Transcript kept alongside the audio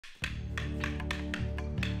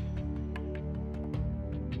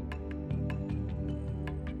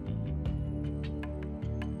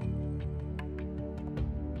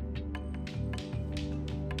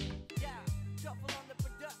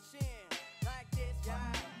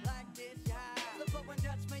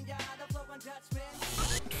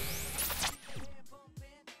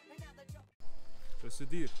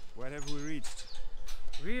Sudhir, where have we reached?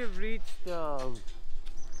 We have reached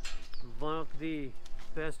one of the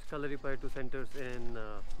best Kalaripayattu centers in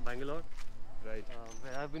Bangalore, Right.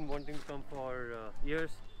 where I've been wanting to come for years.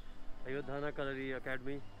 Ayodhana Kalari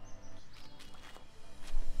Academy.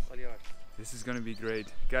 All yours. This is gonna be great.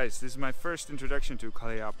 Guys, this is my first introduction to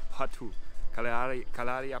Kalaripayattu.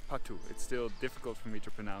 Kalaripayattu. It's still difficult for me to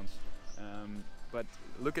pronounce. But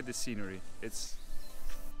look at the scenery. It's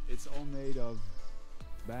all made of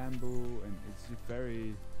bamboo and it's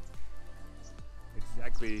very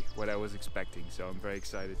exactly what I was expecting. So I'm very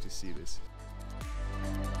excited to see this.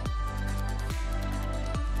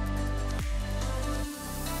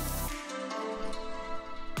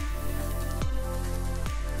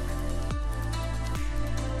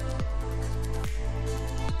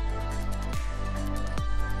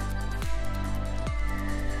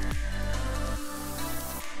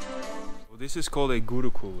 This is called a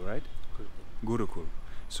Gurukul, right? Gurukul.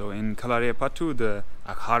 So in Kalaripayattu, the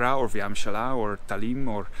Akhara or Vyamshala or Talim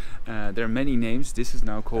or there are many names. This is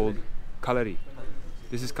now called Kalari.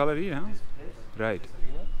 This is Kalari now? Right.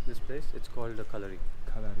 This place, it's called the Kalari.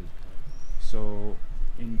 Kalari. So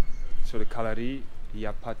the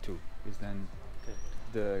Kalaripayattu is then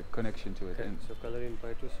the connection to it. Okay. So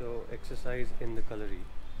Kalaripayattu, so exercise in the Kalari.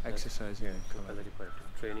 Exercise in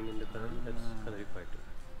Kalaripayattu. Training in the Kalari, that's Kalaripayattu.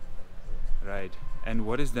 Right. And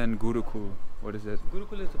what is then Gurukul? What is it?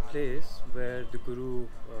 Gurukul is the place where the Guru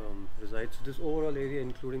resides. So this overall area,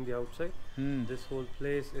 including the outside, this whole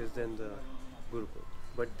place is then the Gurukul.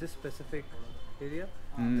 But this specific area,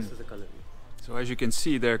 this is the Kalari. So as you can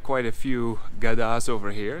see, there are quite a few gadas over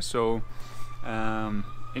here. So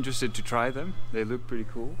interested to try them. They look pretty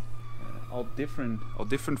cool. All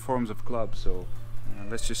different forms of clubs. So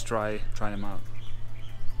let's just try them out.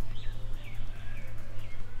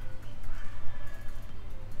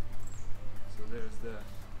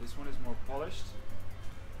 This one is more polished.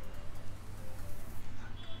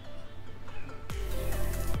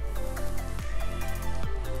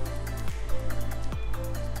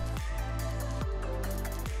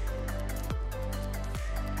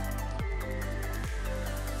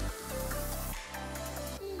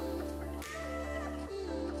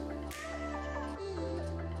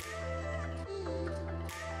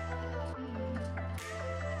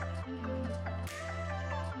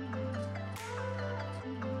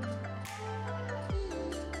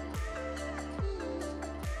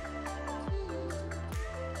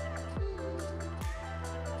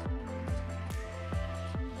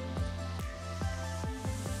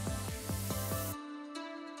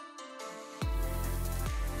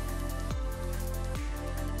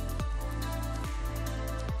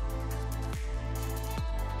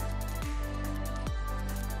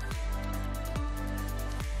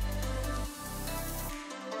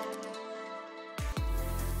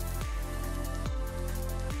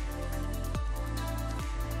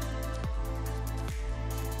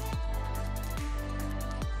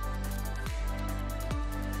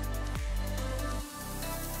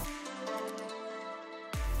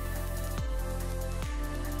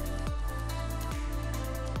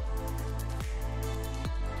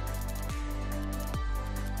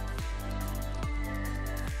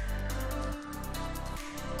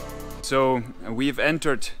 So we've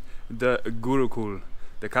entered the Gurukul,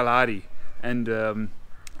 the Kalari, and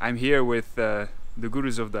I'm here with the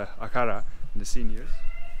gurus of the Akhara, the seniors.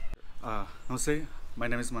 Namaste, my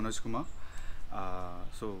name is Manoj Kumar.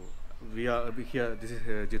 So we are here, this is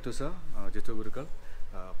Jitu sir, Jitu Gurukul,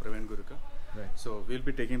 Praveen Gurukul. Right. So we'll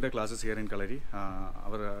be taking the classes here in Kalari.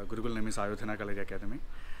 Our Gurukul name is Ayodhana Kalari Academy.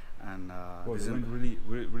 And this went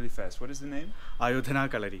really fast. What is the name? Ayodhana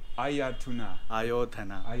Kalari. Ayodhana.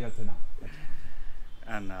 Ayodhana. Ayodhana.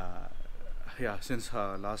 And yeah, since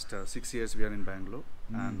last 6 years we are in Bangalore,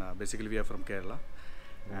 and basically we are from Kerala,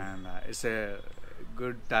 and it's a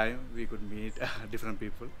good time we could meet different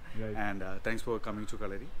people. Right. And thanks for coming to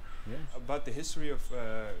Kalari. Yeah. About the history of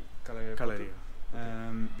Kalari.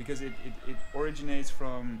 Because it originates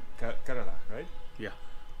from Kerala, right? Yeah.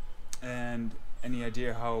 And any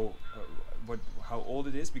idea how old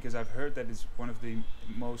it is? Because I've heard that it's one of the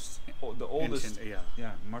oldest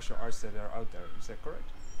Ancient, martial arts that are out there. Is that correct?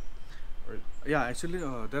 Or yeah, actually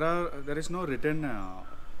there is no written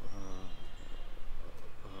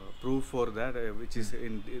proof for that, which is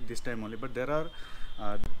in this time only. But there are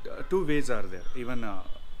two ways are there. Even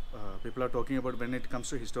people are talking about when it comes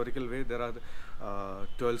to historical way. There are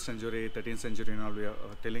 12th century, 13th century, and all we are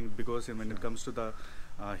telling, because when it comes to the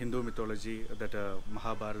Hindu mythology, that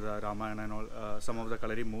Mahabharata, Ramayana and all, some of the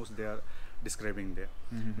Kalari moves they are describing there.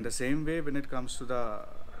 In the same way, when it comes to the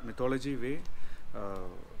mythology way,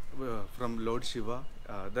 from Lord Shiva.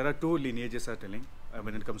 There are two lineages are telling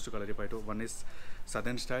when it comes to Kalaripayattu. One is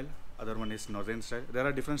southern style, other one is northern style. There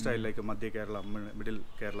are different style like Madhya Kerala, Middle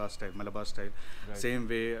Kerala style, Malabar style. Right. Same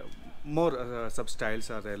way, more sub styles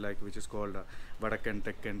are there, like which is called Vadakan,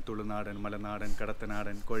 Tekkan, Tulunadan, Malanadan,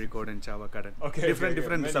 Kadatanadan, Kozhikodan, Chavakadan.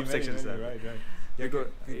 Different Many, subsections. many, right. Yeah, Because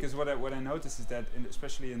because what I noticed is that,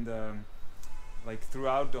 especially in the like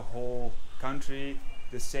throughout the whole country,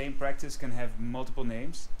 the same practice can have multiple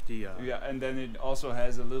names. yeah. And then it also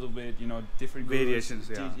has a little bit, different gurus Variations,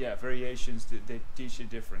 variations. They teach it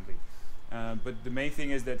differently. But the main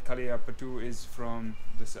thing is that Kalaripayattu is from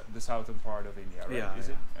the southern part of India, right? Yeah, is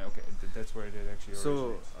yeah. it? Okay, that's where it actually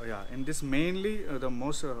originates. So in this mainly the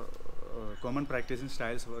most common practicing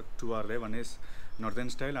styles two are there. One is northern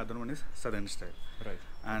style, other one is southern style. Right.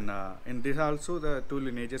 And in this also the two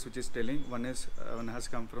lineages which is telling, one has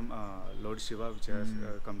come from Lord Shiva, which has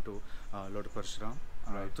come to Lord Parshuram.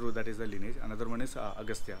 Right. Through that is the lineage. Another one is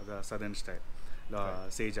Agastya, the southern style, the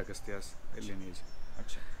sage Agastya's lineage.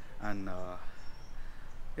 Acha. And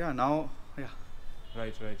now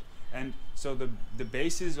Right. And so the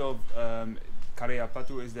basis of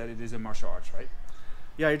Kalaripayattu is that it is a martial arts, right?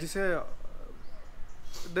 yeah, it is a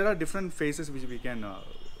there are different phases which we can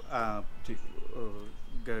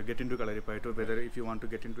get into Kalaripayattu. Whether if you want to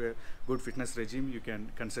get into a good fitness regime, you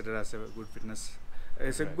can consider as a good fitness.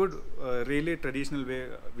 It's a good, really traditional way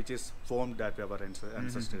which is formed that way our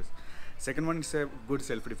ancestors. Second one is a good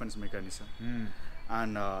self-defense mechanism.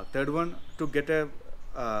 And third one, to get a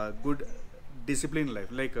good discipline in life.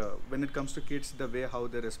 Like when it comes to kids, the way how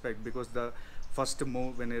they respect, because the first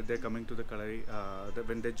move when they're coming to the Kalari,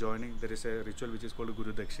 when they're joining, there is a ritual which is called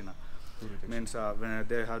Guru Dakshina. Means when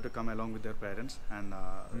they have to come along with their parents, and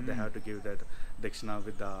they have to give that Dakshina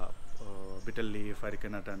with the betel leaf,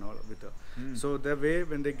 hurricane and all with the. So the way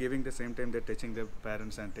when they're giving, the same time they're touching their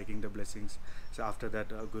parents and taking the blessings. So after that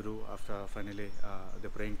Guru, after finally they're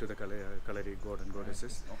praying to the Kalari god and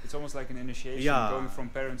goddesses. It's almost like an initiation, Yeah, going from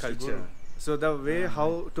parents to culture. guru. So the way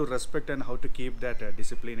how to respect and how to keep that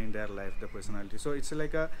discipline in their life, the personality. So it's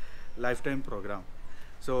like a lifetime program.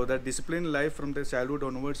 So that discipline life from the childhood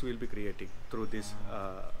onwards we'll be creating through these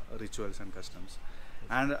rituals and customs.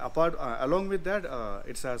 And apart along with that,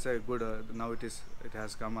 it's as a good now it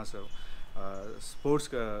has come as a sports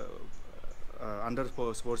under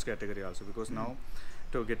sports category also, because now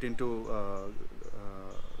to get into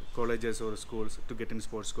colleges or schools, to get in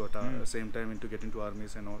sports quota, same time to get into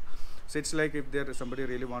armies and all. So it's like if there somebody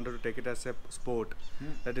really wanted to take it as a sport,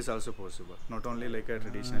 that is also possible, not only like a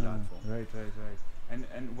traditional art form. Right.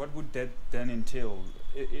 And what would that then entail?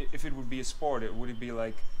 If it would be a sport, would it be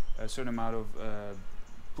like a certain amount of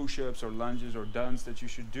push-ups or lunges or duns that you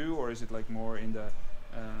should do, or is it like more in the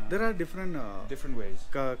there are different ways?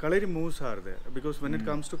 Kalari moves are there, because when it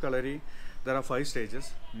comes to Kalari, there are 5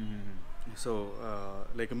 stages. So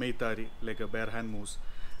like a Meitari, like a bare hand moves,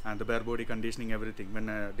 and the bare body conditioning, everything. When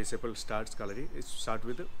a disciple starts Kalari, it start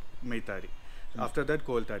with Meitari. After that,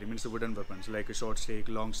 Koltari means the wooden weapons like a short stake,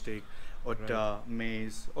 long stake, otta,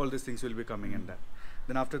 mace, all these things will be coming in that.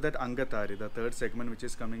 Then after that, Angatari, the third segment, which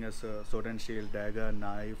is coming as sword and shield, dagger,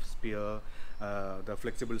 knife, spear, the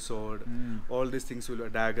flexible sword, all these things will,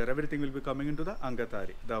 dagger, everything will be coming into the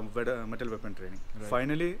Angatari, the metal weapon training.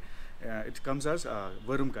 Finally, it comes as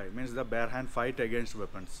Varumkai, means the bare hand fight against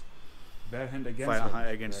weapons. Bare hand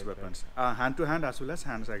against weapons. Hand to hand as well as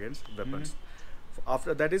hands against weapons.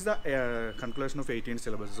 After that is the conclusion of 18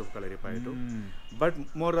 syllabuses of Kalaripayattu. But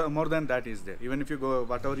more than that is there. Even if you go,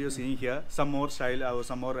 whatever you're seeing here, some more style or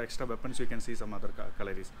some more extra weapons, you can see some other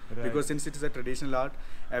Kalaris. Because since it is a traditional art,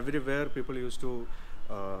 everywhere people used to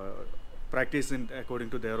practice according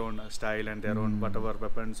to their own style and their own whatever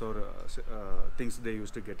weapons or things they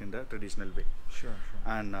used to get in the traditional way. Sure.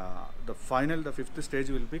 And the 5th stage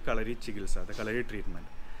will be Kalari Chigilsa, the Kalari treatment.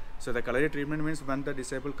 So the Kalari treatment means when the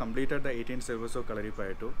disciple completed the 18 syllabus of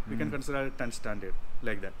Kalaripayattu, we can consider it 10 standard,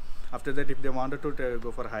 like that. After that, if they wanted to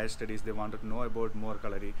go for higher studies, they wanted to know about more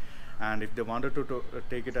Kalari, and if they wanted to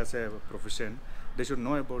take it as a profession, they should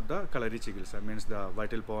know about the Kalari Chigilsa, means the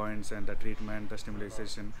vital points and the treatment, the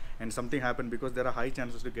stimulation, and something happened, because there are high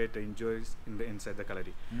chances to get injuries inside the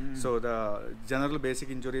Kalari. So the general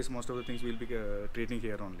basic injuries, most of the things we'll be treating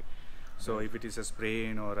here only. So if it is a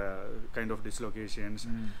sprain or a kind of dislocations,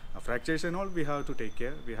 fractures and all, we have to take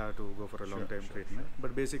care. We have to go for a long-term treatment.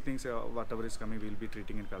 But basic things, whatever is coming, we'll be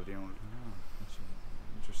treating in Kalari only.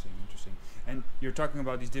 Interesting. interesting. And you're talking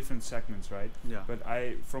about these different segments, right? Yeah. But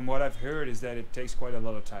from what I've heard, is that it takes quite a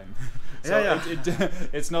lot of time. So Yeah.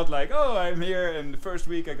 it's not like, oh, I'm here, and the first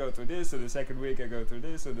week I go through this, and the second week I go through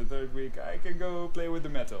this, and the third week I can go play with the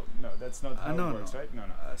metal. No, that's not how it works, right? No.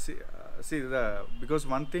 Because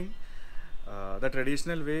one thing, the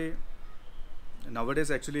traditional way nowadays,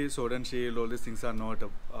 actually, sword and shield, all these things are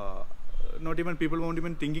not even, people won't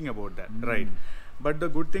even thinking about that, right? But the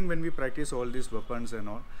good thing, when we practice all these weapons and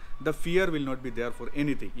all, the fear will not be there for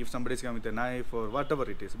anything. If somebody is coming with a knife or whatever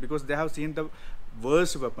it is, because they have seen the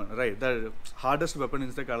worst weapon, right? The hardest weapon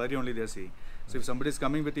is the Kalari only they see. So if somebody is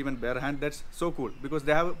coming with even bare hand, that's so cool, because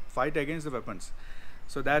they have fight against the weapons.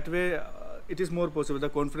 So that way, it is more possible. The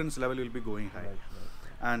confidence level will be going high. Right.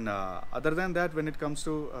 And other than that, when it comes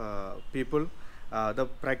to people, the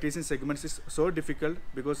practicing segments is so difficult,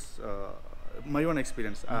 because my own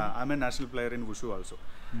experience, I'm a national player in Wushu also.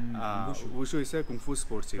 Wushu is a Kung Fu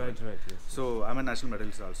sports event. Right, yes. So I'm a national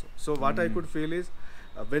medalist also. So what I could feel is,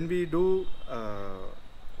 when we do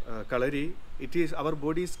Kalari, it is, our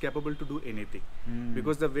body is capable to do anything,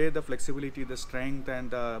 because the way the flexibility, the strength,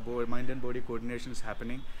 and mind and body coordination is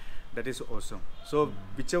happening, that is awesome. So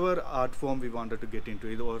whichever art form we wanted to get into,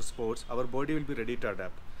 either or sports, our body will be ready to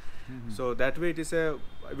adapt. So that way, it is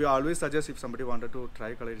we always suggest, if somebody wanted to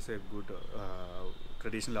try Kalari, it's a good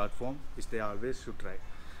traditional art form which they always should try.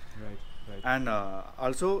 Right. And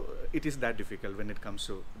also, it is that difficult when it comes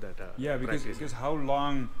to that. Because how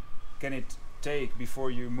long can it take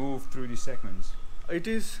before you move through these segments? It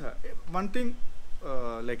is one thing,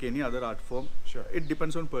 like any other art form. Sure. It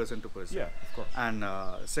depends on person to person. Yeah, of course. And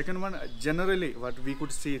second one, generally, what we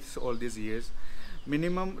could see all these years,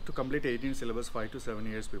 minimum to complete 18 syllabus, 5 to 7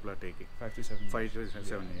 years people are taking. 5 to 7 years. 5 to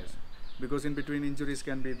 7 years. Because in between, injuries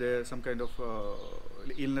can be there, some kind of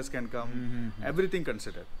illness can come, everything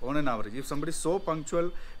considered on an average. If somebody is so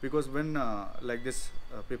punctual, because when like this,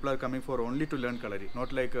 people are coming for only to learn Kalari,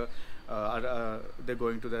 not like they're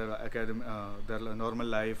going to their academy, their normal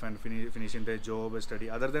life and finishing their job or study.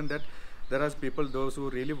 Other than that, there are people, those who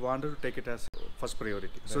really want to take it as first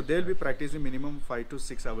priority. So they'll be practicing minimum 5 to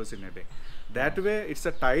 6 hours in a day. That way, it's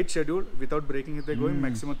a tight schedule. Without breaking it, they're going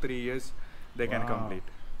maximum 3 years, they can complete.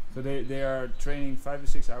 So they are training 5 to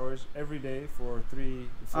 6 hours every day for 3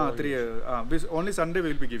 to 4 years. Only Sunday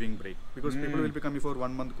we will be giving break, because people will be coming for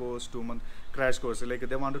 1 month course, 2 month crash course. Like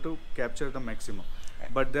they wanted to capture the maximum,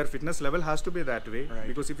 but their fitness level has to be that way. Right.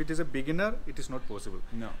 Because if it is a beginner, it is not possible.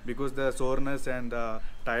 No. Because the soreness and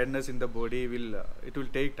tiredness in the body it will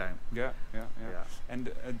take time. Yeah.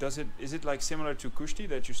 And is it like similar to Kushti,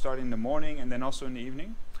 that you start in the morning and then also in the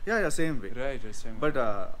evening? Yeah, same way. Right, same But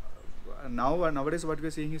way. Nowadays, what we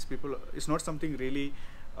are seeing is people, it's not something really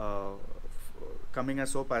coming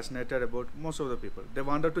as so passionate about most of the people. They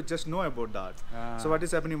wanted to just know about the art. So what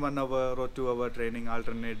is happening, 1 hour or 2 hour training,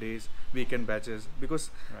 alternate days, weekend batches,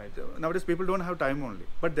 because nowadays people don't have time only.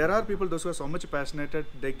 But there are people, those who are so much passionate,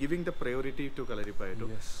 they're giving the priority to Kalaripayattu.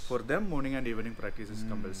 Yes. For them, morning and evening practice is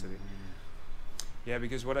compulsory. Yeah,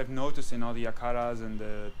 because what I've noticed in all the Akharas and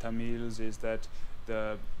the Tamils is that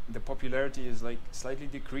the popularity is like slightly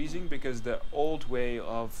decreasing, because the old way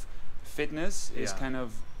of fitness is kind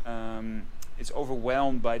of it's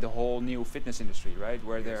overwhelmed by the whole new fitness industry, right?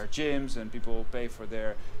 Where there are gyms and people pay for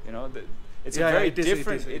their, it's a very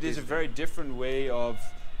different. It is a very different way of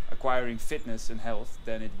acquiring fitness and health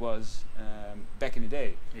than it was back in the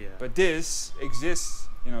day. Yeah. But this exists.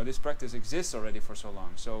 This practice exists already for so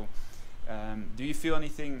long. So, do you feel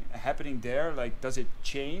anything happening there? Like, does it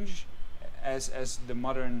change as the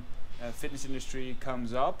modern fitness industry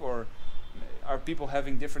comes up, or are people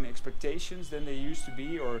having different expectations than they used to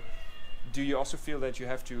be, or do you also feel that you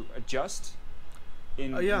have to adjust?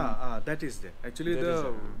 That is there. Actually,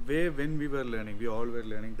 the way when we were learning, we all were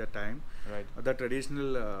learning that time. Right. The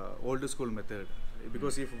traditional old school method.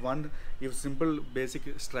 Because if simple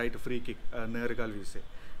basic stride, free kick, nergal we say.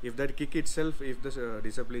 If that kick itself, if the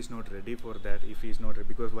disciple is not ready for that, if he is not ready,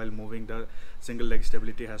 because while moving, the single leg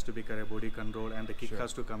stability has to be correct, body control, and the kick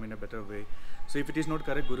has to come in a better way. So if it is not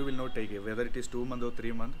correct, Guru will not take it, whether it is 2 months or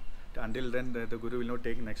 3 months. Until then, the Guru will not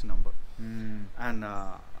take next number.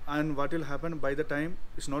 And what will happen by the time,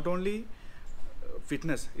 it's not only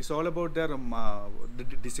fitness, it's all about their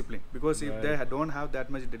discipline. Because if they don't have that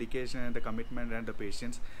much dedication and the commitment and the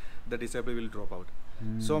patience, the disciple will drop out.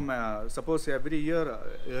 So suppose every year,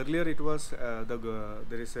 earlier it was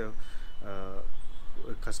there is a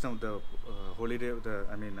custom, the holiday, the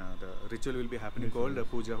ritual will be happening called the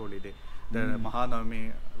Puja holiday, the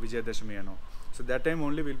Mahanavami, Vijayadashami, So that time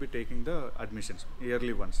only we'll be taking the admissions,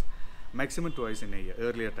 yearly once. maximum twice in a year,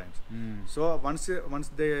 earlier times. So once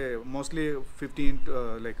they mostly 50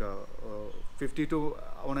 to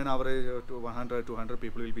on an average to 100 200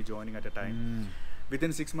 people will be joining at a time.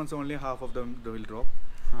 Within 6 months only half of them they will drop.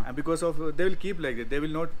 And because of they will keep like that, they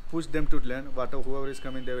will not push them to learn. Whoever is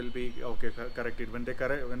coming, they will be okay, correct it. When they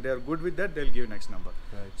are good with that, they will give next number.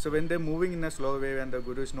 Right. So when they're moving in a slow way and the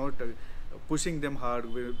guru is not pushing them hard,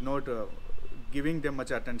 not giving them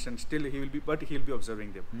much attention, still he will be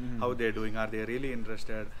observing them, how they are doing. Are they really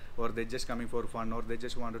interested, or they just coming for fun, or they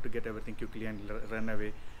just wanted to get everything quickly and run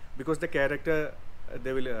away? Because the character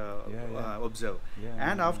they will observe.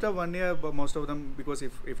 And after 1 year, most of them, because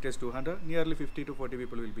if it is 200, nearly 50 to 40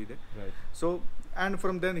 people will be there. Right. So, and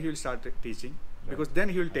from then he will start teaching, because then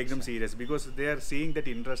he will take them serious, because they are seeing that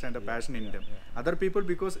interest and the passion in them. Other people,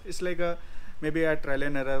 because it's like maybe a trial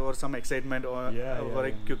and error or some excitement or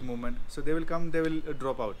a quick movement, so they will come, they will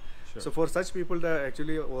drop out. Sure. So for such people, the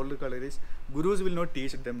actually all the Kalaris, gurus will not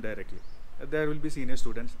teach them directly. There will be senior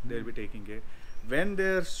students, they will be taking care. When they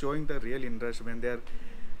are showing the real interest, when they are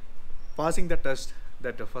passing the test,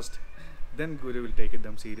 that first, then guru will take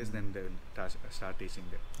them serious, then they will start teaching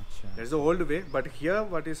them. That's the old way. But here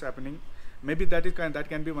what is happening, maybe that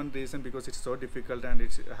can be one reason, because it's so difficult and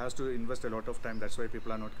it has to invest a lot of time. That's why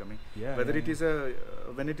people are not coming. Whether it is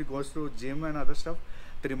when it goes through gym and other stuff,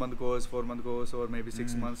 3-month course, 4-month course, or maybe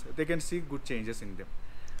 6 months, they can see good changes in them.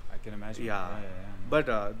 I can imagine.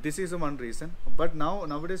 But this is one reason. But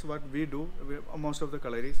nowadays what we do, most of the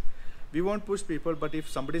Kalaris, we won't push people, but if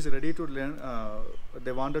somebody is ready to learn,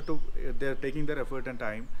 they're taking their effort and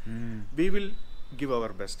time, we will give our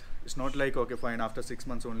best. It's not like, okay, fine, after 6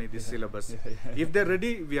 months only this syllabus. If they're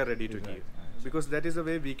ready, we are ready to give. Because that is the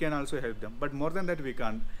way we can also help them. But more than that we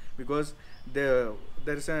can't, because there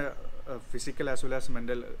is a physical as well as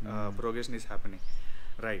mental progression is happening.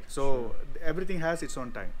 Right. So everything has its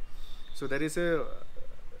own time. So there is a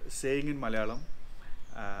saying in Malayalam,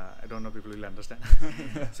 I don't know if people will understand.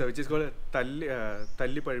 So which is called Talli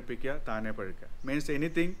Pazhippikka, Thane Pazhikka. Means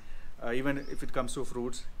anything, even if it comes to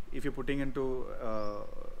fruits, if you're putting into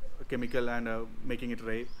chemical and making it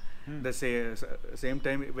ripe, the same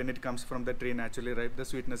time when it comes from the tree naturally ripe, the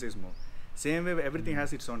sweetness is more. Same way, everything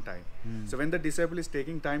has its own time. So when the disciple is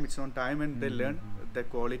taking its own time, and they learn, the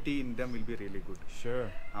quality in them will be really good. Sure.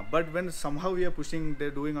 But when somehow we are pushing, they're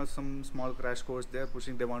doing some small crash course, they're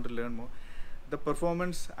pushing, they want to learn more, the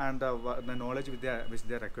performance and the knowledge which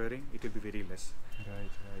they are acquiring, it will be very less. Right.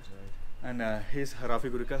 And he's Rafi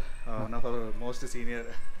Gurukal, one of our most senior.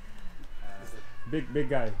 Big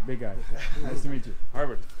guy. Nice to meet you.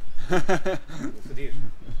 Harvard.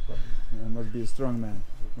 Must be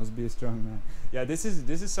a strong man. Yeah, this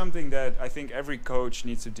is something that I think every coach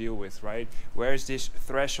needs to deal with, right? Where is this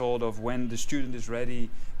threshold of when the student is ready,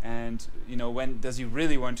 and when does he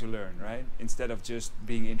really want to learn, right? Instead of just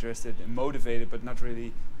being interested and motivated, but not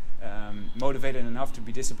really motivated enough to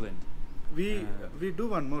be disciplined. We do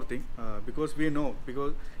one more thing, because we know,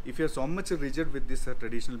 because if you are so much rigid with this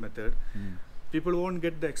traditional method, people won't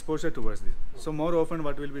get the exposure towards this. So more often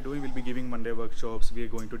what we'll be doing, we'll be giving Monday workshops, we are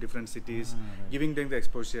going to different cities, giving them the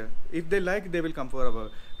exposure. If they like, they will come for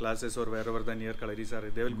our classes, or wherever the near Kalaris are,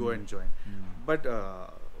 they will go and join. But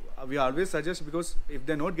we always suggest, because if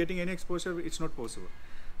they're not getting any exposure, it's not possible.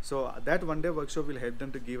 So that one day workshop will help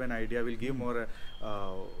them to give an idea, will give more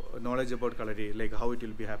knowledge about Kalari, like how it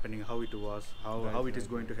will be happening, how it was, how it is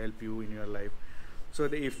going to help you in your life. So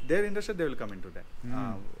if they're interested, they will come into that.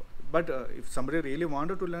 But if somebody really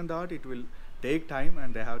wanted to learn the art, it will take time,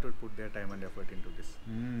 and they have to put their time and effort into this.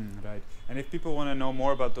 Right. And if people want to know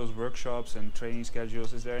more about those workshops and training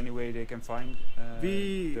schedules, is there any way they can find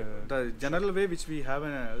the general way which we have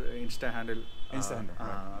an Insta handle,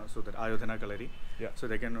 right. So that Ayodhana Kalari, so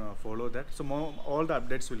they can follow that. So all the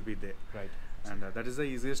updates will be there. Right. And that is the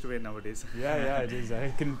easiest way nowadays. Yeah, it is.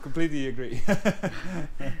 I can completely agree.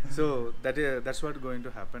 So that's what's going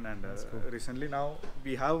to happen. And cool. Recently now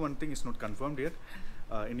we have one thing, it's not confirmed yet.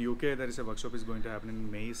 In UK there is a workshop is going to happen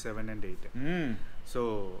in May 7 and 8.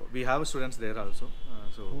 So we have students there also.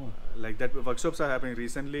 Cool. Like that workshops are happening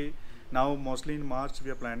recently. Now mostly in March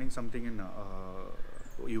we are planning something in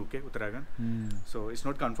UK, Uttarakhand. So it's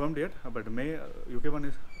not confirmed yet, but May UK one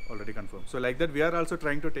is already confirmed. So like that we are also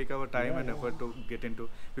trying to take our time and effort to get into,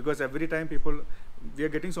 because every time we are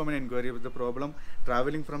getting so many inquiries. The problem,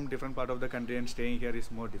 traveling from different part of the country and staying here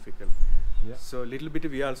is more difficult. So little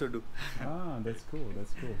bit we also do. That's cool.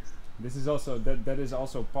 This is also that is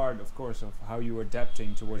also part, of course, of how you are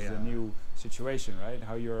adapting towards the new situation, right?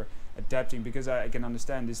 How you're adapting, because I can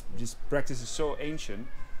understand this practice is so ancient.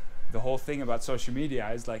 The whole thing about social media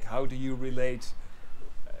is like, how do you relate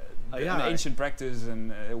an ancient practice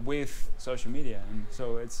and with social media, and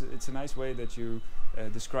so it's a nice way that you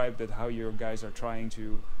describe that how your guys are trying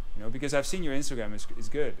to, because I've seen your Instagram. It's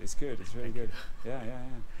good. It's really good. Yeah.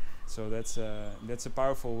 So that's a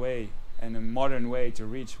powerful way and a modern way to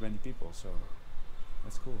reach many people. So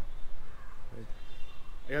that's cool. Great.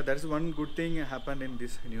 Yeah, that's one good thing happened in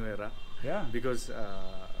this new era. Yeah. Because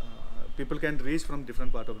people can reach from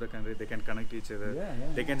different part of the country. They can connect each other. Yeah.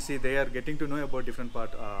 They can see. They are getting to know about different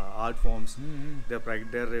art forms. Mm-hmm.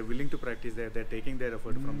 They're willing to practice. They're taking their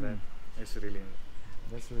effort from that. It's really.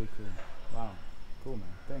 That's really cool. Wow. Cool,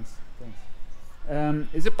 man. Thanks.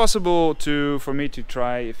 Is it possible for me to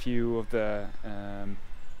try a few of the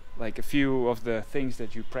things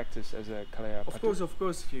that you practice as a Kalaripayattu? Of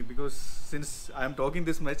course. Because since I'm talking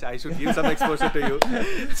this much, I should give some exposure to you.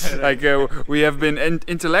 Like we have been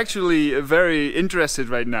intellectually very interested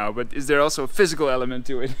right now, but is there also a physical element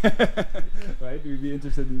to it? Right? We'd be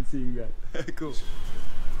interested in seeing that. Cool.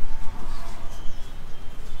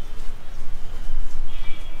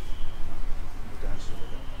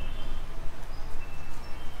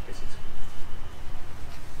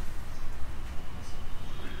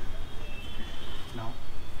 Now,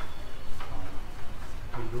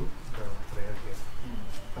 we'll do the prayer here.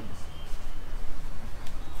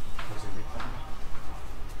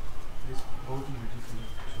 This both middle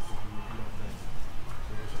finger should be in the middle of the.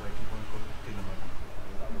 So there's a writing point called Tilamana.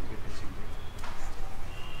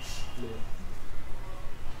 There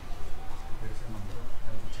is a mantra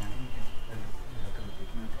and the chanting you have to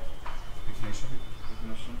repeat. Vignesh,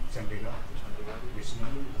 Chandika, Vishnu,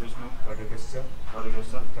 Kadagastya,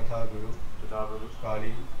 Tatha Guru,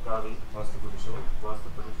 Kali, Vastupurusho,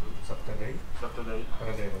 Saptadai,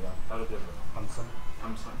 Paradevada, Hamsam,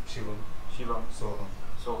 Shivam, Soham,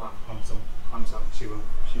 Hamsam, Shivam,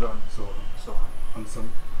 Soham, Hamsam,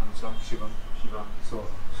 Shivam,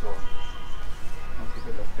 Soham. Now keep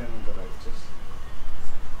the left hand on the right chest,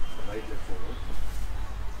 the right leg forward,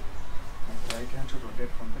 and the right hand should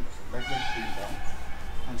rotate from the left side. Right leg heel down,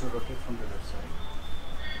 and should rotate from the left side.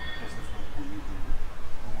 That's the front moving here.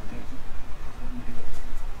 Middle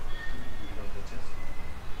of the chest.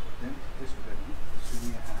 Then this way,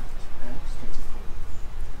 swing your hand and stretch it forward.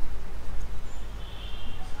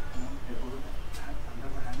 Now, elbow under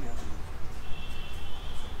the hand you have to move.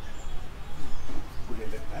 Pull your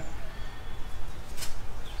leg back.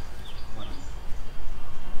 One.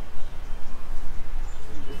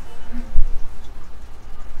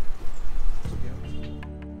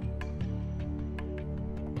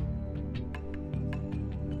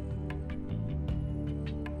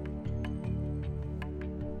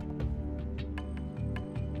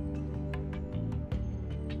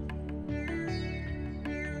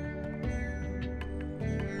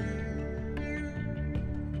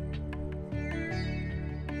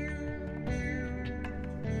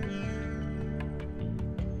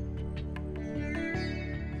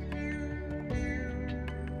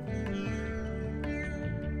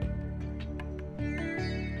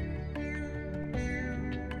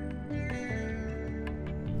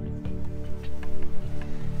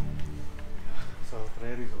 So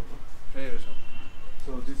prayer is over.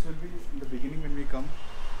 So this will be in the beginning when we come.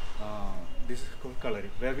 This is called Kalari.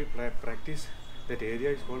 Where we practice, that area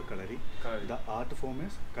is called Kalari. The art form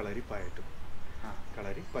is Kalaripayattu.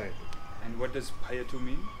 Kalaripayattu. And what does Payattu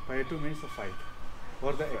mean? Payattu means the fight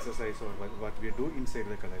or the exercise or what we do inside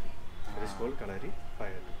the Kalari. That is called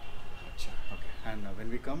Kalaripayattu. Okay. And when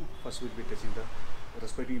we come, first we'll be touching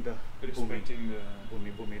respecting the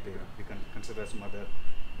Bhumi Devi. We can consider as mother.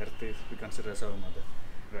 Earth is we consider as our mother.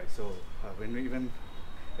 Right. So when we even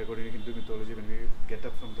according to Hindu mythology, when we get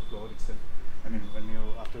up from the floor itself, when you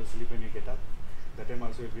after sleep when you get up, that time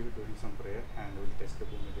also we'll be doing some prayer and we'll test the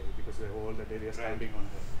Bhumi Devi because we have all the day we are standing on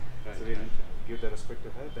her. Right. So we'll give the respect to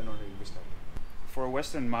her, then only we'll be starting. For a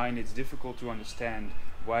Western mind, it's difficult to understand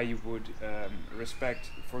why you would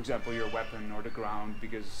respect, for example, your weapon or the ground,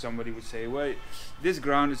 because somebody would say, well, this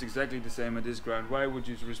ground is exactly the same as this ground. Why would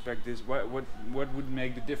you respect this? What would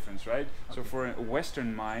make the difference, right? Okay. So for a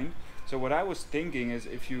Western mind, so what I was thinking is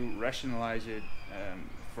if you rationalize it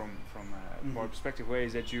from a more perspective way,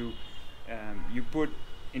 is that you put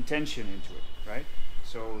intention into it, right?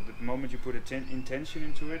 So the moment you put intention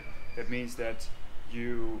into it, that means that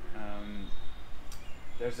you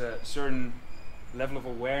there's a certain level of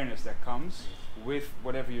awareness that comes with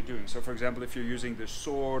whatever you're doing. So for example, if you're using the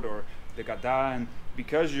sword or the gada, and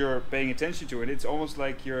because you're paying attention to it, it's almost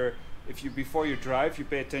like before you drive, you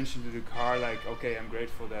pay attention to the car, like, okay, I'm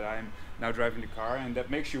grateful that I'm now driving the car, and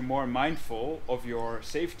that makes you more mindful of your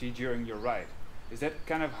safety during your ride. Is that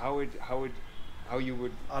kind of how how you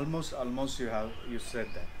would almost you said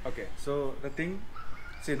that. okay. So the thing,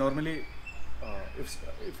 see, normally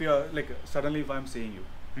if you are like suddenly if I'm seeing you,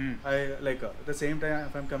 I like the same time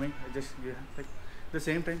if I'm coming, I just like the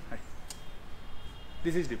same time.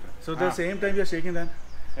 This is different. So the same time you are shaking them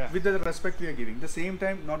with the respect we are giving. The same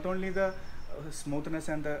time, not only the smoothness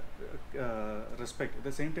and the respect,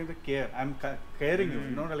 the same time the care. I'm caring you,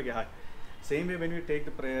 not like hi. Same way when we take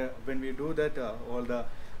the prayer, when we do that all the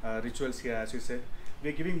rituals here, as you said, we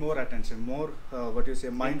are giving more attention, more what you say,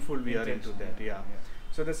 mindful. We are into that. Yeah.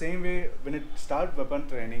 So the same way when it start weapon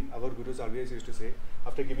training, our gurus always used to say,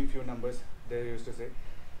 after giving few numbers, they used to say,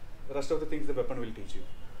 the rest of the things the weapon will teach you.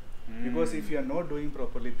 Because if you are not doing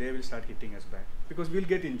properly, they will start hitting us back. Because we'll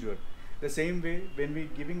get injured. The same way when we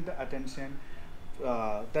giving the attention,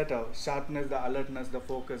 that sharpness, the alertness, the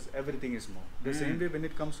focus, everything is more. The same way when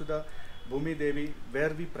it comes to the Bhumi Devi,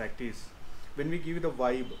 where we practice, when we give the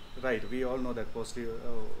vibe, right, we all know that positive,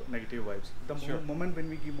 negative vibes. The moment when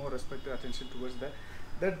we give more respect and attention towards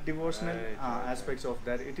that devotional aspects of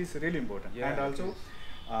that, it is really important. And also,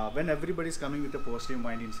 when everybody is coming with a positive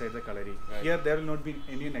mind inside the Kalari, here there will not be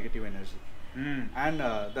any negative energy. And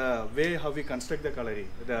the way how we construct the Kalari,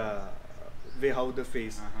 the way how the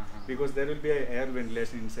face, because there will be a air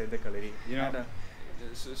ventilation inside the Kalari. You know,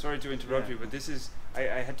 sorry to interrupt you, but this is,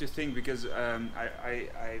 I had to think because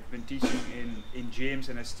I've been teaching in gyms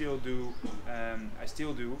and I still do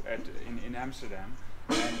in Amsterdam.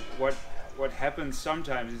 And what happens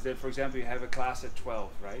sometimes is that, for example, you have a class at 12,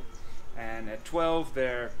 right? And at 12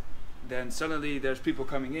 then suddenly there's people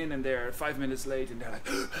coming in and they're 5 minutes late and they're like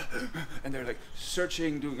and they're like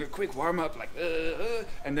searching, doing a quick warm-up, like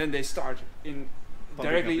and then they start in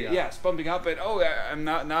directly pumping up and I'm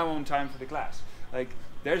now on time for the class. Like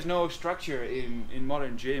there's no structure in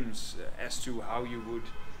modern gyms as to how you would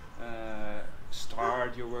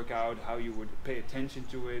start your workout, how you would pay attention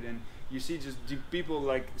to it, and you see just people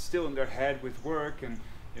like still in their head with work, and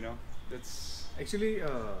you know, that's actually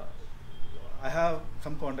I have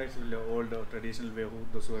some contacts with the old traditional way,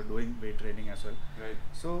 those who are doing weight training as well. Right.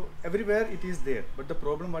 So everywhere it is there, but the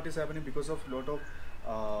problem what is happening, because of lot of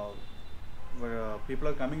people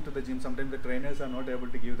are coming to the gym, sometimes the trainers are not able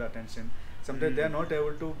to give the attention. Sometimes they are not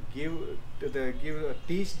able to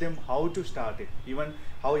teach them how to start it. Even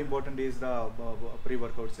how important is the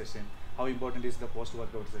pre-workout session, how important is the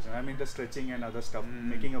post-workout session. I mean the stretching and other stuff,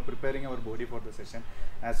 preparing our body for the session,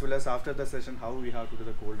 as well as after the session how we have to do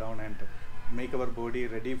the cool down and make our body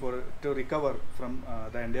ready to recover from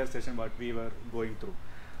the entire session what we were going through.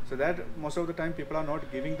 So that most of the time people are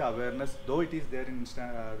not giving the awareness, though it is there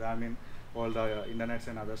in all the internets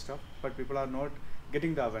and other stuff, but people are not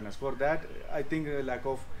getting the awareness. For that, I think lack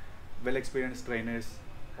of well-experienced trainers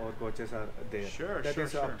or coaches are there. Sure, that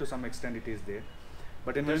is up to some extent it is there.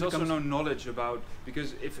 But there's also no knowledge about,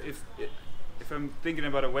 because if I'm thinking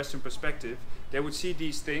about a Western perspective, they would see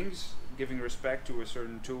these things, giving respect to a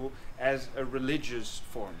certain tool, as a religious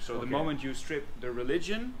form. So the moment you strip the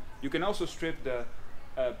religion, you can also strip the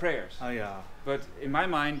prayers. But in my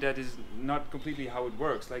mind, that is not completely how it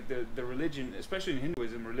works. Like the religion, especially in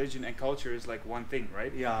Hinduism, religion and culture is like one thing,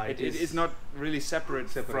 right? Yeah, it is not really separate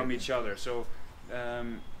from each other. So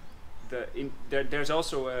there's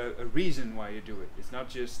also a reason why you do it. It's not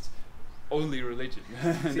just only religion.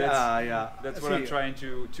 That's what I'm trying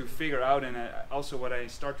to figure out, and also what I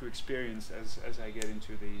start to experience as I get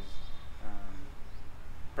into these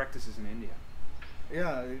practices in India.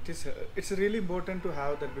 Yeah, it's really important to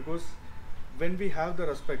have that, because when we have the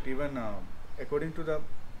respect, even according to the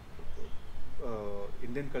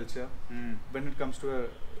Indian culture, when it comes to a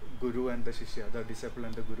guru and the shishya, the disciple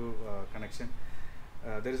and the guru connection,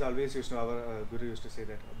 there is always our guru used to say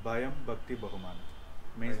that Bhayam Bhakti Bahumana,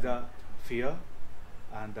 means the fear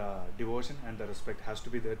and the devotion and the respect has to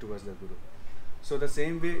be there towards the guru. So the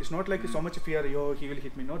same way, it's not like so much fear, he will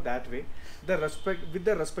hit me, not that way. The respect, with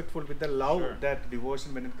the respectful, with the love, that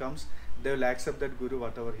devotion, when it comes, they will accept that guru,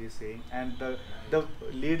 whatever he is saying, and the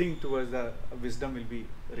leading towards the wisdom will be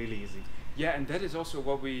really easy. Yeah, and that is also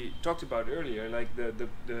what we talked about earlier, like the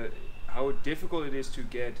how difficult it is to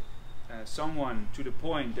get someone to the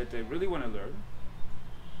point that they really want to learn.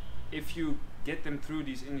 If you get them through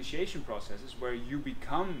these initiation processes where you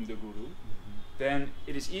become the guru, then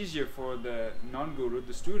it is easier for the non-guru,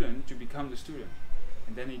 the student, to become the student.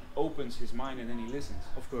 And then he opens his mind and then he listens.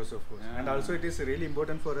 Of course. And also it is really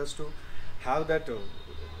important for us to have that,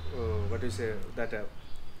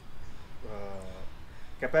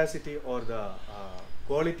 capacity or the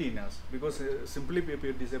quality in us, because simply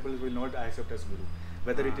people, disabled will not accept as guru.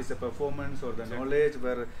 Whether it is a performance or the knowledge,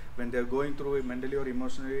 when they are going through it mentally or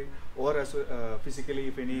emotionally, or as physically,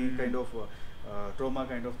 if any kind of trauma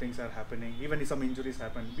kind of things are happening, even if some injuries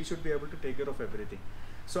happen, we should be able to take care of everything.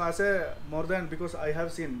 So as a more than, because I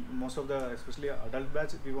have seen most of the, especially adult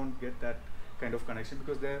batch, we won't get that kind of connection,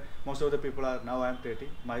 because most of the people are, now I am 30,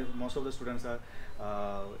 most of the students are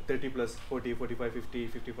 30 plus, 40, 45, 50,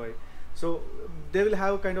 55. So they will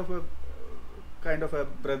have kind of a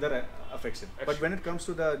brother affection. But when it comes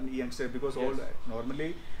to the youngster, because all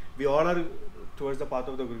normally we all are towards the path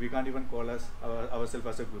of the guru, we can't even call ourselves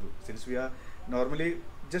as a guru, since we are normally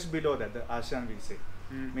just below that, the Ashan we say,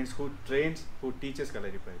 means who trains, who teaches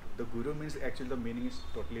Kalaripayattu. The guru means actually the meaning is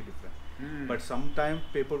totally different. But sometimes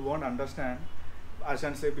people won't understand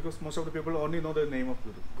Ashan say, because most of the people only know the name of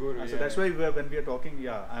guru. So that's why when we are talking,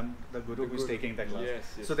 I'm the guru who is taking the class.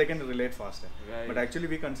 So they can relate faster. But actually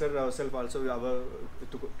we consider ourselves also, our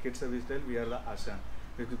kids service tell, we are the Ashan.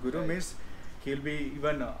 Because guru means he'll be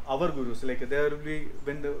even our gurus, like there will be,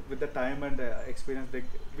 with the time and experience,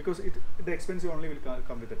 because the experience only will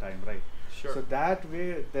come with the time, right? So that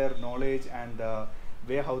way their knowledge and the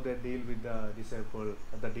way how they deal with the disciple,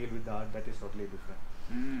 the deal with the art, that is totally different.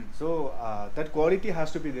 So that quality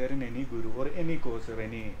has to be there in any guru or any coach or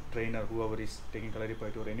any trainer, whoever is taking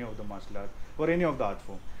Kalaripayattu or any of the martial art or any of the art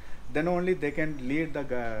form. Then only they can lead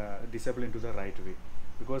the disciple into the right way.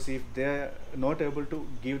 Because if they are not able to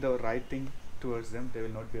give the right thing towards them, they will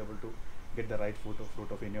not be able to get the right fruit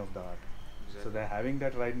of any of the art. So they're having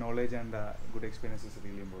that right knowledge and good experience is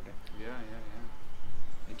really important.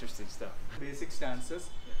 Interesting stuff. Basic stances.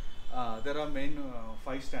 There are main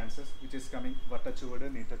 5 stances, which is coming Vata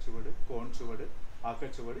Chuvadu, Nita Chuvadu, Kon Chuvadu, Aka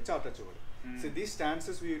Chuvadu, Chata Chuvadu. So these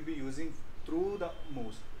stances we will be using through the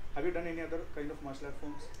moves. Have you done any other kind of martial art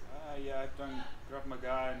forms? I've done Krav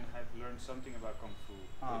Maga and I've learned something about Kung Fu.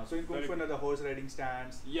 So in Kung Fu, the horse riding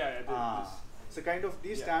stance. So kind of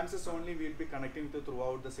these stances only we will be connecting to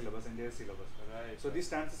throughout the syllabus, entire syllabus. So these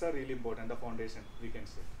stances are really important, the foundation we can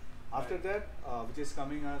say. After that, which is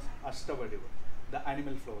coming as Ashtavadiva, the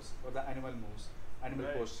animal flows or the animal moves, animal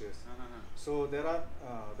postures. So there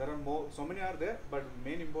are more, so many are there, but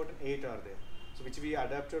main important 8 are there. So which we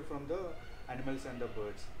adapted from the animals and the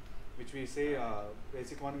birds, which we say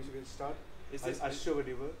basic one which we will start. Is this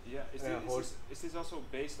Ashtavadiva? Is this also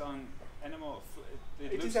based on animal?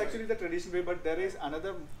 It is actually the traditional way, but there is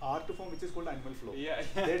another art form which is called animal flow.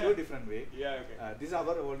 They do a different way. This is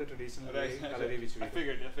our older traditional way, Kalari, which we I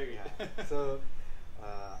figured. So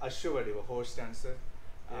Ashtavadiva, horse stancer,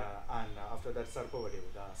 and after that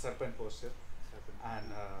Sarpavadiva, the serpent posture, and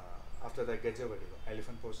after that Gajavadiva,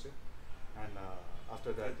 elephant posture, and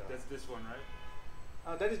after that that's this one,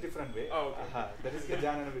 right? That is different way. That is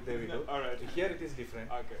Gajanana Vidyavidu. Here it is different.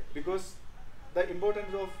 Because the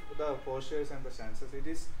importance of the postures and the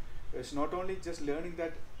stances, it's not only just learning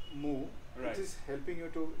that move, it is helping you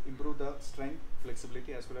to improve the strength,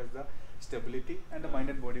 flexibility, as well as the stability and the mind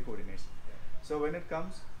and body coordination. So when it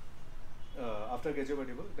comes after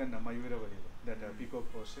Gajavadiva, then Mayura Vadiva, then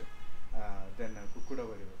peacock posture, then Kukkuda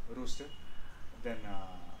Vadiva, rooster, then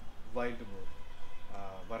wild boar,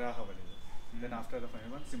 Varaha Vadiva, then after the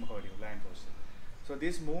final one, Simha Vadiva, lion posture. So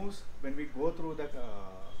these moves, when we go through the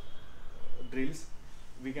drills,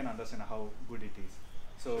 we can understand how good it is.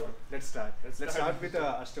 So let's start. Let's start with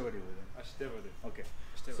Ashtavadiva then. Ashtavadiva. Okay.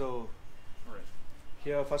 So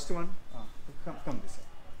here first one, come this side.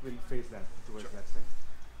 We'll face that towards that side.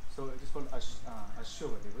 So it is called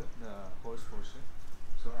Ashtavadiva, the horse posture.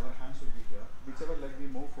 So our hands will be here. Whichever leg we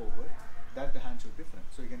move forward, that the hand should be front.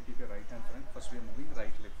 So you can keep your right hand front. First we are moving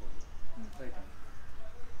right leg forward. Right hand.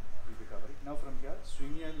 We'll be covering. Now from here,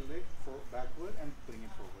 swing your leg backward and bring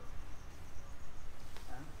it forward.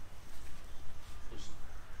 And push.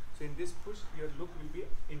 So in this push, your look will be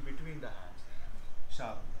in between the hands.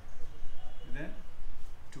 Sharp. Then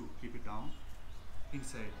 2. Keep it down.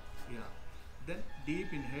 Inside. Then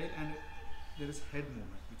deep inhale and there is head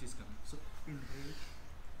movement which is coming. So inhale.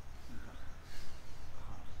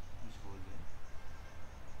 Just hold there.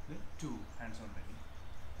 Then 2 hands on belly.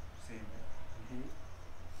 Same way. Inhale.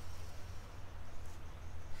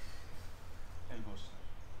 Elbows.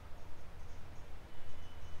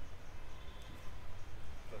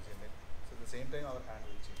 Close your leg. So at the same time our hand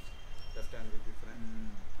will change. Left hand will be front.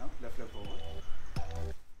 Now left leg forward.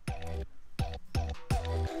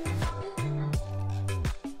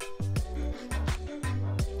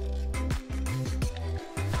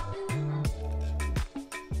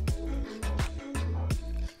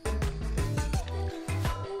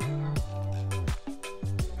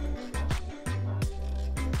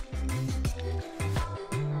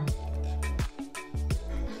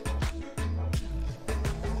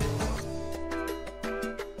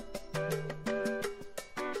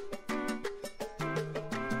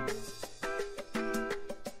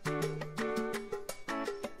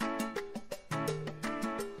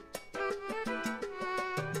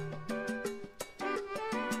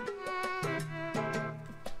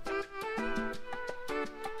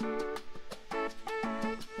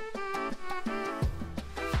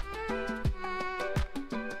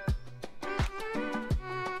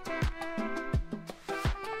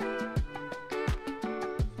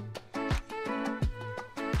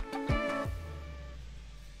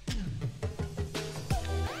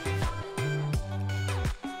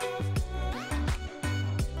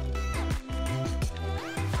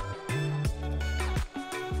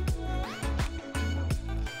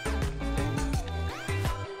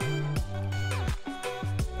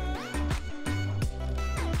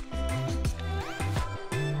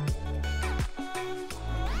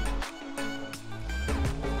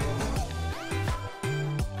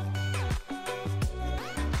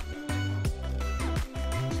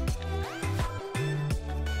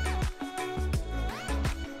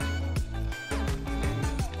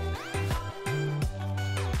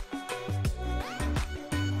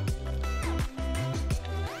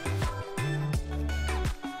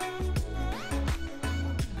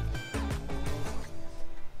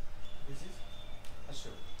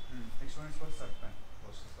 one is for Satpan.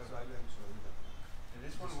 So I will show you that. And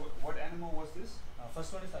this one, what animal was this?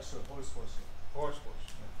 First one is Ashur, horse posture. Horse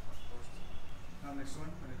posture. Yeah. Now next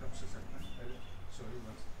one, when it comes to Satpan, I will show you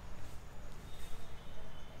once.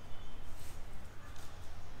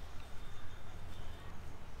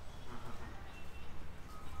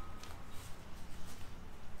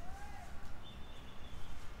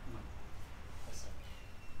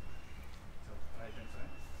 So right and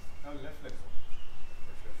front. Now left leg forward.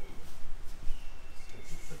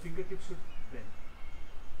 The fingertips should bend.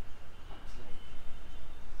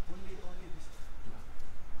 Only this.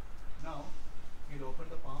 Now you'll open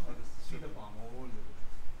the palm and see the palm all the way.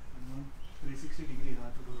 And 360 degrees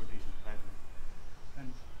to do rotation. Right. And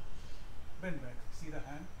bend back. See the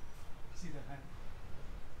hand. See the hand.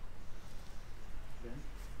 Then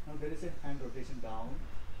now there is a hand rotation down.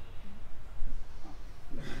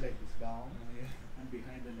 Like this down and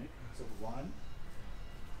behind the neck. So 1,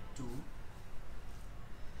 2.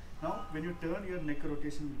 Now when you turn, your neck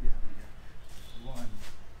rotation will be happening here.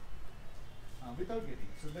 1. Without getting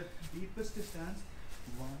it. So the deepest stance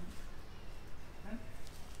 1 and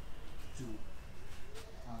 2.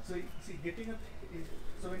 So see, getting up.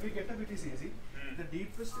 So when we get up, it is easy. The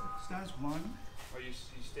deepest stance 1. Oh, you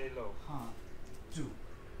stay low. 2.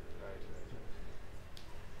 Right.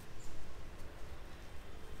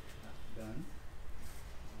 Done.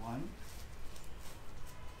 1.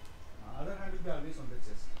 Other hand will be always on the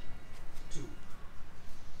chest. 2.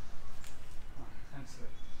 Hands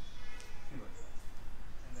right.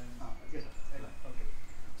 And then get up. Okay.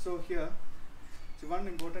 So here, so one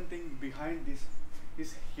important thing behind this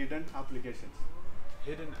is hidden applications.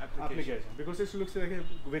 Hidden application. Because it looks like a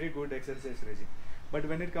very good exercise regime. But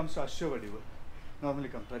when it comes to Ashavadiva, normally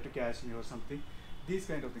come try to catch me or something. These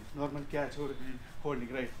kind of things, normal catch or holding,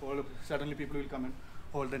 right? Suddenly people will come and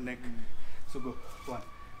hold the neck. So go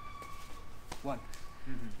 1.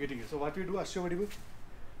 Getting it. So what we do Ashavadiva.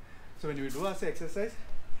 So when we do as exercise,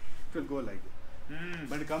 it will go like that.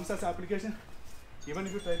 When it comes as application, even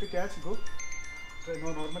if you try to catch, go. Try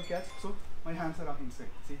no normal catch. So my hands are up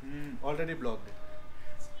inside. See, already blocked it.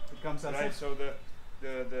 It comes as right. So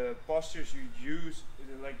the postures you use,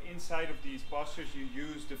 like inside of these postures, you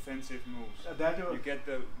use defensive moves. You get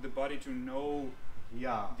the body to know.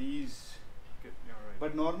 Yeah. These. Right.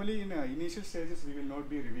 But normally in initial stages, we will not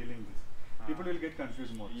be revealing this. People will get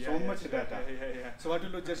confused more. Yeah, so much data. Yeah. So what will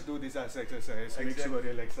do? Just do this as exercise. Make sure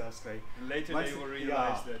your legs are straight. And later they will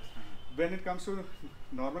realize that. When it comes to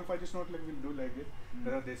normal fight, it's not like we'll do like this.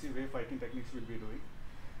 There are desi way fighting techniques we'll be doing.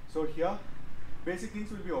 So here, basic things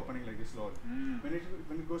will be opening like this slowly. When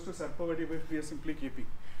it goes to Sarpavadi, we are simply keeping.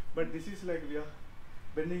 But this is like we are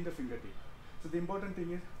bending the fingertip. So the important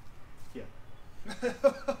thing is here.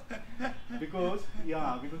 because here,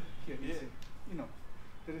 you know,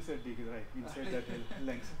 there is a dig right inside that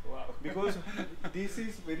length. Wow. Because this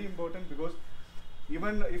is very important, because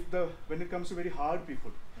even if when it comes to very hard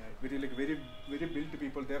people, very built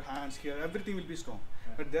people, their hands here, everything will be strong.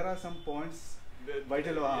 But there are some points,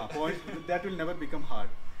 vital points that will never become hard.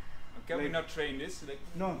 Can we not train this?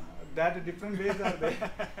 No, that different ways are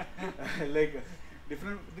there.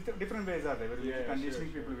 Different ways are there. Conditioning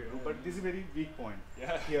people will do, but this is a very weak point.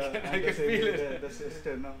 Yeah, here I can feel it.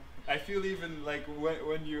 The no. I feel even like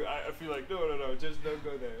when you, I feel like no, just don't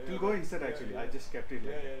go there. It will go inside actually. I just kept it.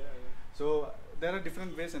 So there are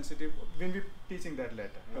different ways sensitive. We'll be teaching that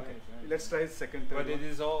later. Right, okay. Right. Let's try second. Third but one. it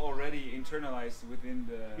is all already internalized within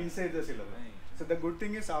the inside the syllabus. Right. So the good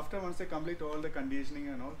thing is once they complete all the conditioning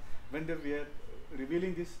and all, when we are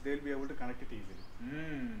revealing this, they will be able to connect it easily.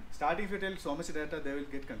 Starting if you tell so much data, they will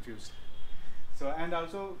get confused. So and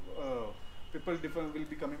also people will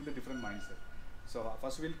be coming with a different mindset. So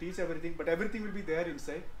first we'll teach everything, but everything will be there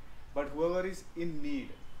inside. But whoever is in need,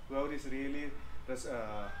 whoever is really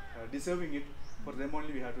deserving it, for them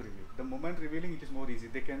only we have to reveal. The moment revealing, it is more easy.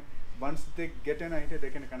 They can, once they get an idea, they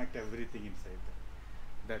can connect everything inside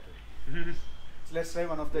that way. So let's try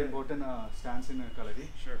one of the important stance in Kalari,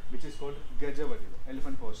 which is called Gajavadi,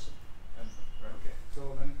 elephant posture. Right. Okay. So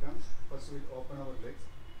when it comes, first we'll open our legs.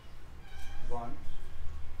 1,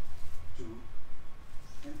 2,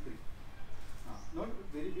 and 3. Not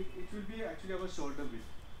very big. It will be actually our shoulder width.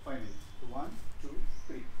 Finally, so 1, 2,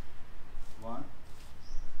 3. 1.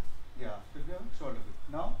 Yeah, it will be our shoulder width.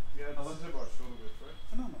 Now, this is about shoulder width,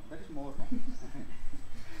 right? No, that is more.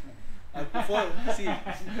 See,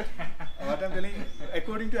 what I'm telling you,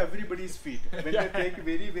 according to everybody's feet, when they take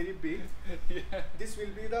very, very big, this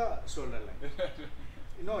will be the shoulder line.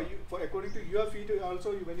 No, according to your feet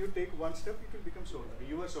also, when you take one step, it will become shoulder,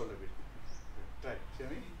 your shoulder width. Right,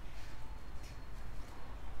 Shami?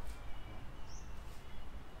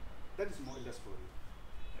 That is more or less for you.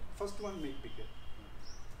 First one make bigger.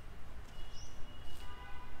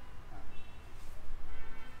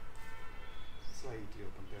 Slightly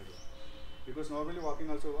open there. Because normally walking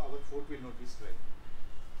also our foot will not be straight.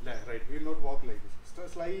 Right, we will not walk like this. So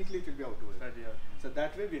slightly it will be outward. So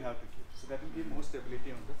that way we have to keep. So that will give more stability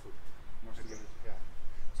on the foot. More stability. Yeah.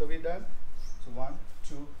 So we done. So 1,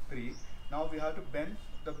 2, 3. Now we have to bend.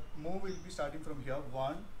 The move will be starting from here.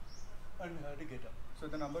 1, and we have to get up. So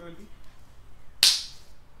the number will be.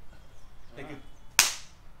 Take it.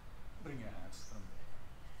 Bring your hands from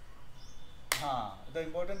there. The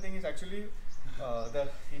important thing is actually the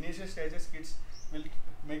initial stages kids will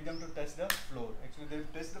make them to touch the floor. Actually they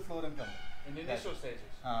will touch the floor and come. In the initial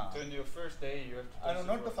stages. So in your first day you have to touch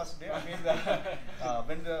Not the first day. I mean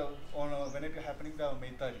when it happening the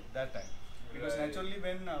Maitari that time. Because naturally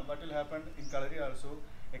when what will happen in Kalari also,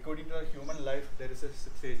 according to the human life, there is a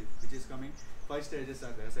stage which is coming. 5 stages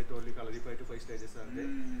are there. As I told you, Kalaripayattu 5 stages are there.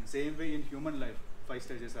 Same way in human life, 5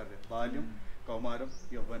 stages are there. Balyam, Kaumaram,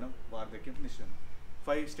 Yavvanam, Vardhakyam, Nishyanam.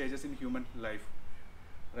 5 stages in human life.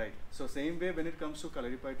 Right. So same way when it comes to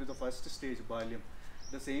Kalaripayattu, the first stage, Balyam,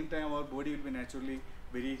 the same time our body will be naturally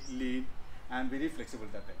very lean and very flexible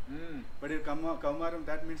that time. But in Kaumaram,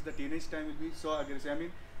 that means the teenage time will be so aggressive. I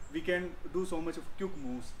mean, we can do so much of quick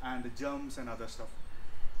moves and jumps and other stuff.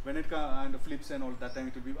 When it comes and flips and all that time,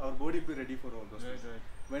 it will be our body will be ready for all those things. Right.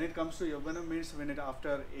 When it comes to Yavana means when it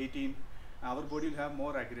after 18, our body will have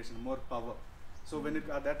more aggression, more power. So when it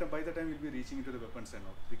by the time we'll be reaching into the weapons and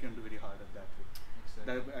all, we can do very hard at that way.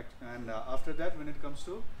 Exactly. And after that, when it comes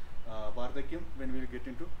to Vardhakyam, when we will get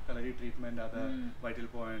into Kalari treatment, other vital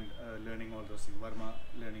point, learning all those things, Varma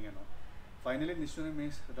learning and all. Finally, Nishyanam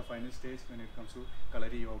means the final stage when it comes to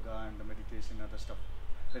Kalari yoga and the meditation and other stuff.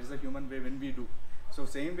 That is the human way when we do. So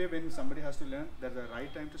same way when somebody has to learn, that the right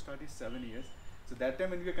time to start is 7 years. So that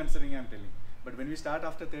time when we are considering, I am telling. But when we start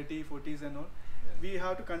after 30, 40s and all, we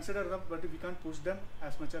have to consider them, but we can't push them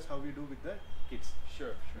as much as how we do with the kids.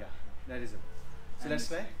 Sure. Yeah, that is it. So let's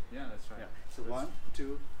try. Yeah, let's try. Yeah. So 1,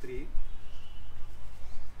 2, 3.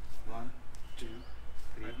 1, 2,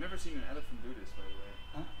 3. I've never seen an elephant do this, by the way.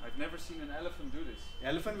 Huh? I've never seen an elephant do this.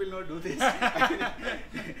 Elephant will not do this.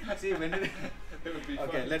 See when did it would be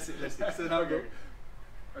okay, fun. let's see. So now go.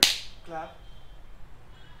 Okay. Clap.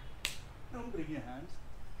 Now bring your hands.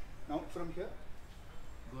 Now from here,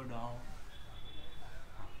 go down.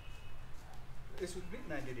 This will be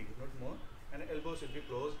 90 degrees, not more. And elbows should be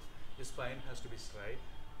closed. Your spine has to be straight.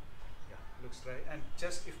 Yeah, look straight. And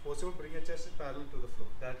chest, if possible, bring your chest parallel to the floor.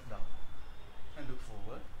 That's down. And look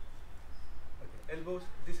forward. Okay. Elbows.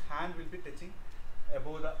 This hand will be touching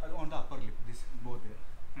above the on the upper lip. This both there,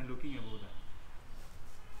 and looking above that.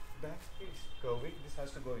 Back is curving. This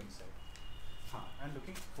has to go inside. And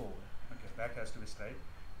looking forward. Okay. Back has to be straight.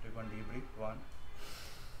 Take one deep breath. 1,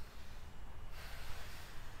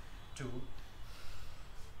 2,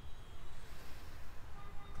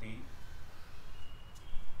 3,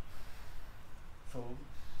 4,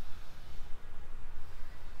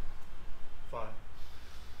 5,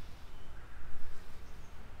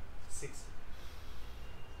 6,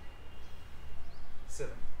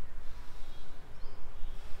 7,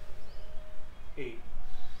 8,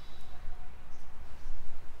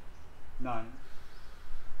 9,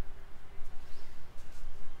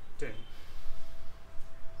 10.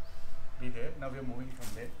 Be there. Now we are moving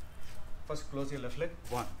from there. First close your left leg.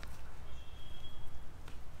 1.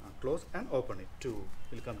 Close and open it. 2.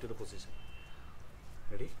 Will come to the position.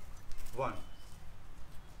 Ready? 1,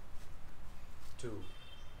 2,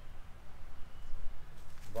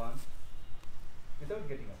 1. Without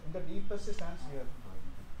getting up. In the deepest stance we are going.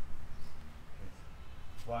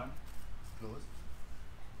 1. Close.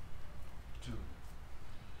 2.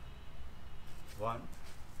 1,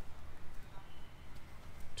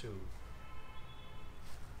 2,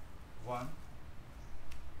 1,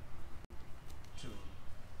 2,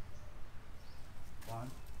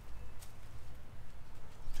 1,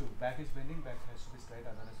 2. Back is bending, back has to be straight,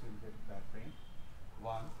 otherwise we will get back pain.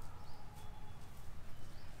 1,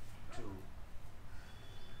 2,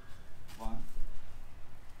 1,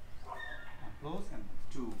 and close and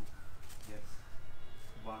 2. Yes.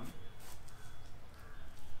 1,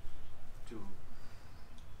 2,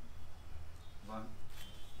 1.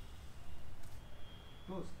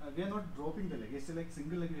 Close. We are not dropping the leg. It's like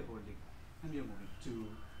single leg we are holding, and we are moving. 2,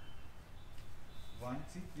 1.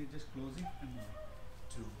 See, we are just closing and moving.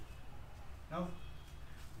 2. Now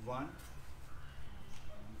 1.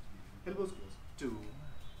 Elbows close. 2.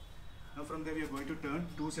 Now from there we are going to turn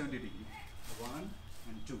 270 degree. 1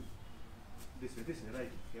 and 2. This way,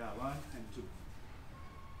 right? Yeah, 1 and 2.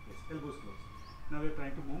 Yes, elbows close. Now we're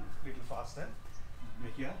trying to move a little faster.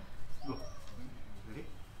 Make here. Go. Ready?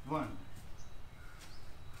 1,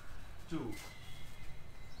 2,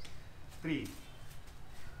 3,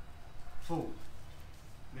 4.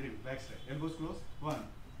 Very good. Back straight. Elbows close. 1,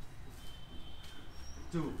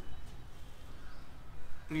 2,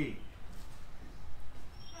 3,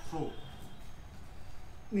 4.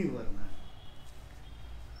 New Varna.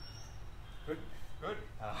 Good. Good.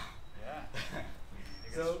 Yeah.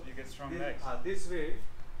 You get strong this, legs. This way,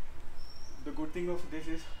 the good thing of this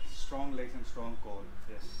is strong legs and strong core.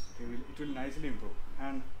 Yes. It will nicely improve.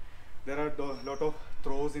 And there are a lot of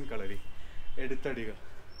throws in Kalari. Eduthadiga.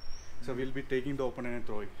 So we'll be taking the opponent and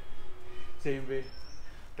throwing. Same way,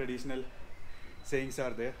 traditional sayings are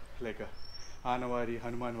there, like Anavari,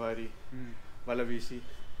 Hanumanvari, Valavishi,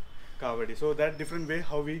 Kavadi. So that different way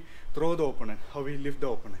how we throw the opponent, how we lift the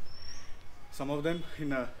opponent. Some of them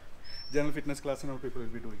in a general fitness class and all people will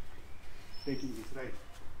be doing. Taking this, right.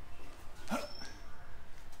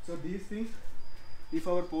 So these things, if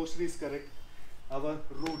our posture is correct, our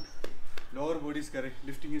root, lower body is correct,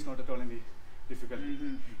 lifting is not at all any difficulty.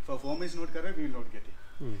 If our form is not correct, we will not get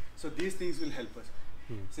it. So these things will help us.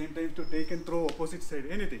 Same time to take and throw opposite side,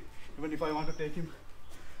 anything. Even if I want to take him,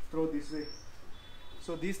 throw this way.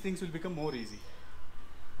 So these things will become more easy.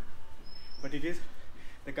 But it is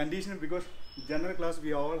the condition, because general class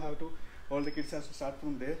we all the kids have to start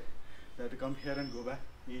from there. They have to come here and go back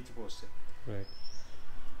each posture. Right.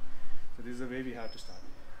 So this is the way we have to start.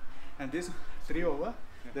 And this 3 over,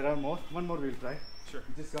 there are more. One more we'll try. Sure.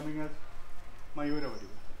 It is coming as Mayura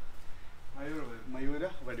Vadiva. Mayura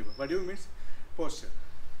Vadiva. Vadiva means posture.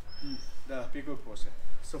 The peacock posture.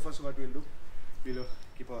 So first what we'll do, we'll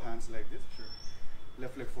keep our hands like this. Sure.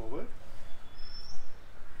 Left leg forward.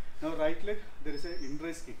 Now right leg, there is an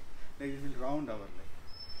in-raise kick. Like it will round our leg.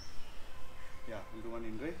 Yeah, we'll do one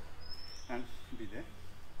in-raise and be there.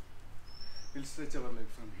 We'll stretch our leg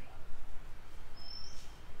from here.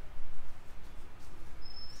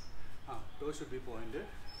 Toe should be pointed.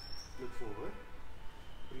 Look forward.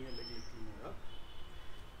 Bring your leg a little more up.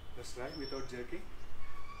 Let's try without jerking.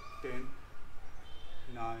 10,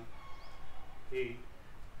 9, 8,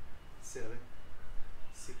 7,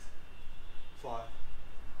 6, 5,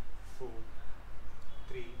 4,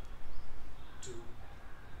 3, 2,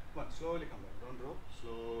 1. Slowly come back. Don't drop.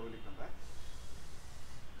 Slowly come back.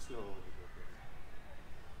 Slowly go back.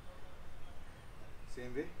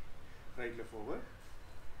 Same way. Right leg forward.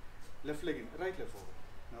 Left leg in. Right leg forward.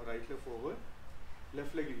 Now right leg forward.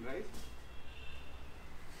 Left leg in right.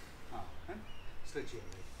 And stretch your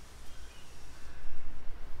leg.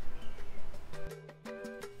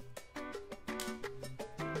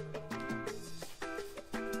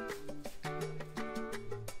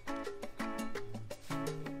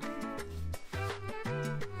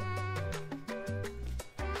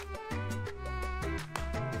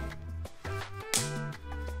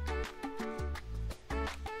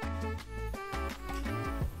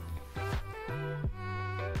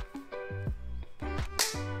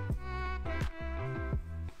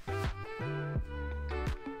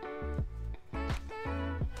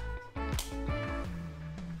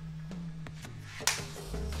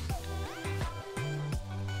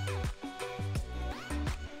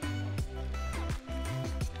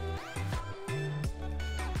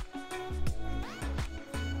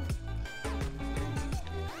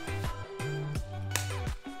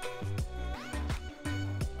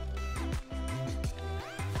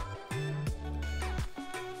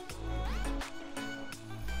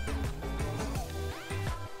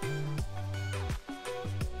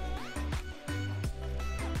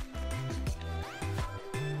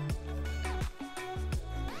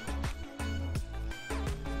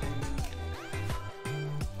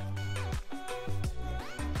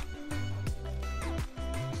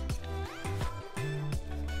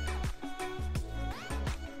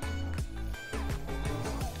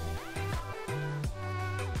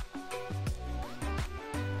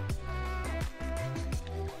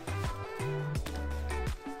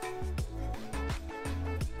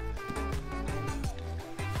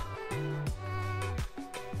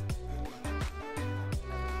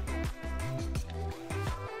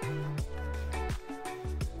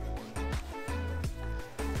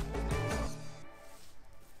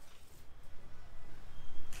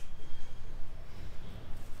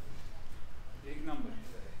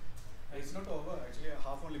 It's not over, actually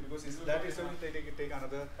half only, because that is only take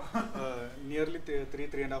another nearly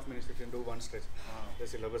 3.5 minutes if you can do one stretch. The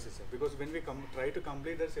syllabus itself. Because when we try to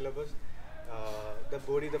complete the syllabus, the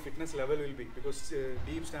body, the fitness level will be, because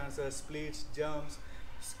deep stances, splits, jumps,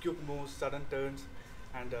 scoop moves, sudden turns,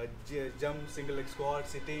 and jump, single leg squat,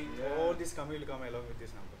 sitting, all this will come along with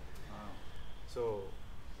this number. So,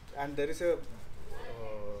 and there is a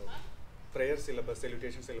prayer syllabus,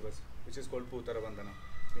 salutation syllabus, which is called Putara Vandana.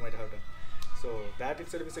 You might have done. So that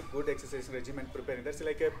itself is a good exercise regimen preparing. That's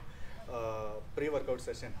like a pre-workout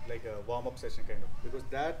session, like a warm-up session kind of. Because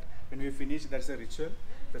that, when we finish, that's a ritual.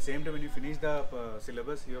 The same time when you finish the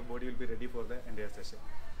syllabus, your body will be ready for the entire session.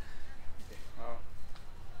 Wow.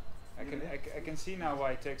 I can see now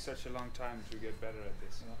why it takes such a long time to get better at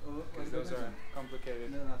this. Because those are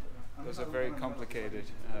complicated. Those are very complicated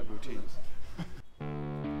routines.